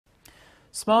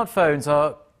Smartphones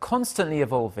are constantly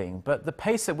evolving, but the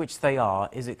pace at which they are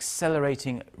is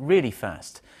accelerating really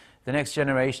fast. The next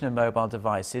generation of mobile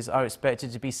devices are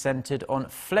expected to be centered on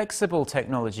flexible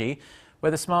technology,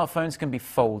 where the smartphones can be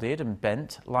folded and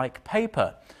bent like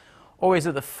paper. Always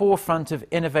at the forefront of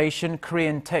innovation,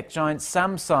 Korean tech giant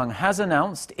Samsung has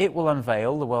announced it will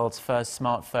unveil the world's first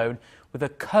smartphone with a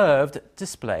curved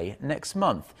display next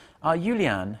month. Our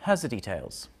Yulian has the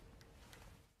details.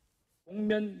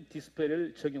 We're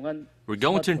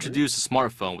going to introduce a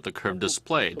smartphone with a curved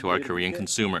display to our Korean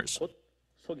consumers.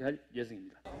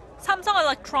 Samsung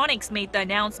Electronics made the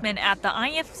announcement at the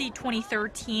IFC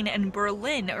 2013 in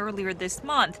Berlin earlier this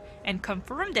month and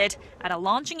confirmed it at a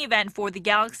launching event for the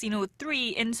Galaxy Note 3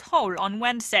 in Seoul on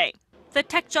Wednesday. The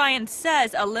tech giant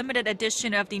says a limited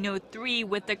edition of the Note 3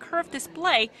 with the curved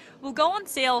display will go on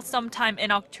sale sometime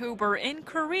in October in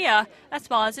Korea as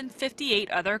well as in 58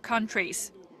 other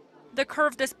countries. The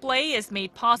curved display is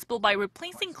made possible by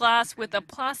replacing glass with a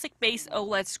plastic-based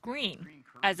OLED screen.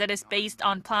 As it is based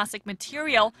on plastic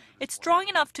material, it's strong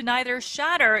enough to neither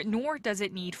shatter nor does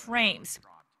it need frames.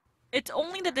 It's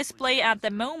only the display at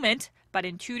the moment, but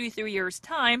in 2 to 3 years'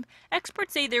 time,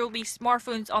 experts say there will be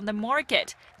smartphones on the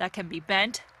market that can be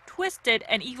bent, twisted,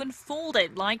 and even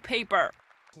folded like paper.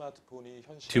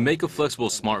 To make a flexible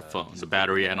smartphone, the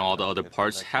battery and all the other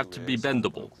parts have to be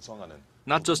bendable,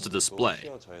 not just the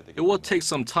display. It will take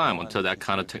some time until that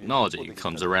kind of technology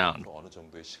comes around.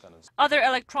 Other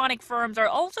electronic firms are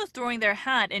also throwing their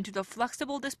hat into the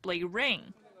flexible display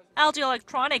ring. LG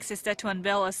Electronics is set to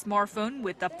unveil a smartphone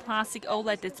with a plastic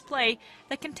OLED display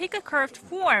that can take a curved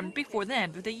form before the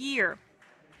end of the year.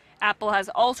 Apple has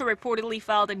also reportedly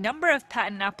filed a number of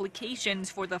patent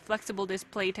applications for the flexible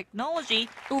display technology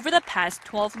over the past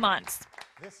 12 months.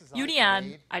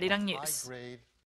 Yulian, Arirang News.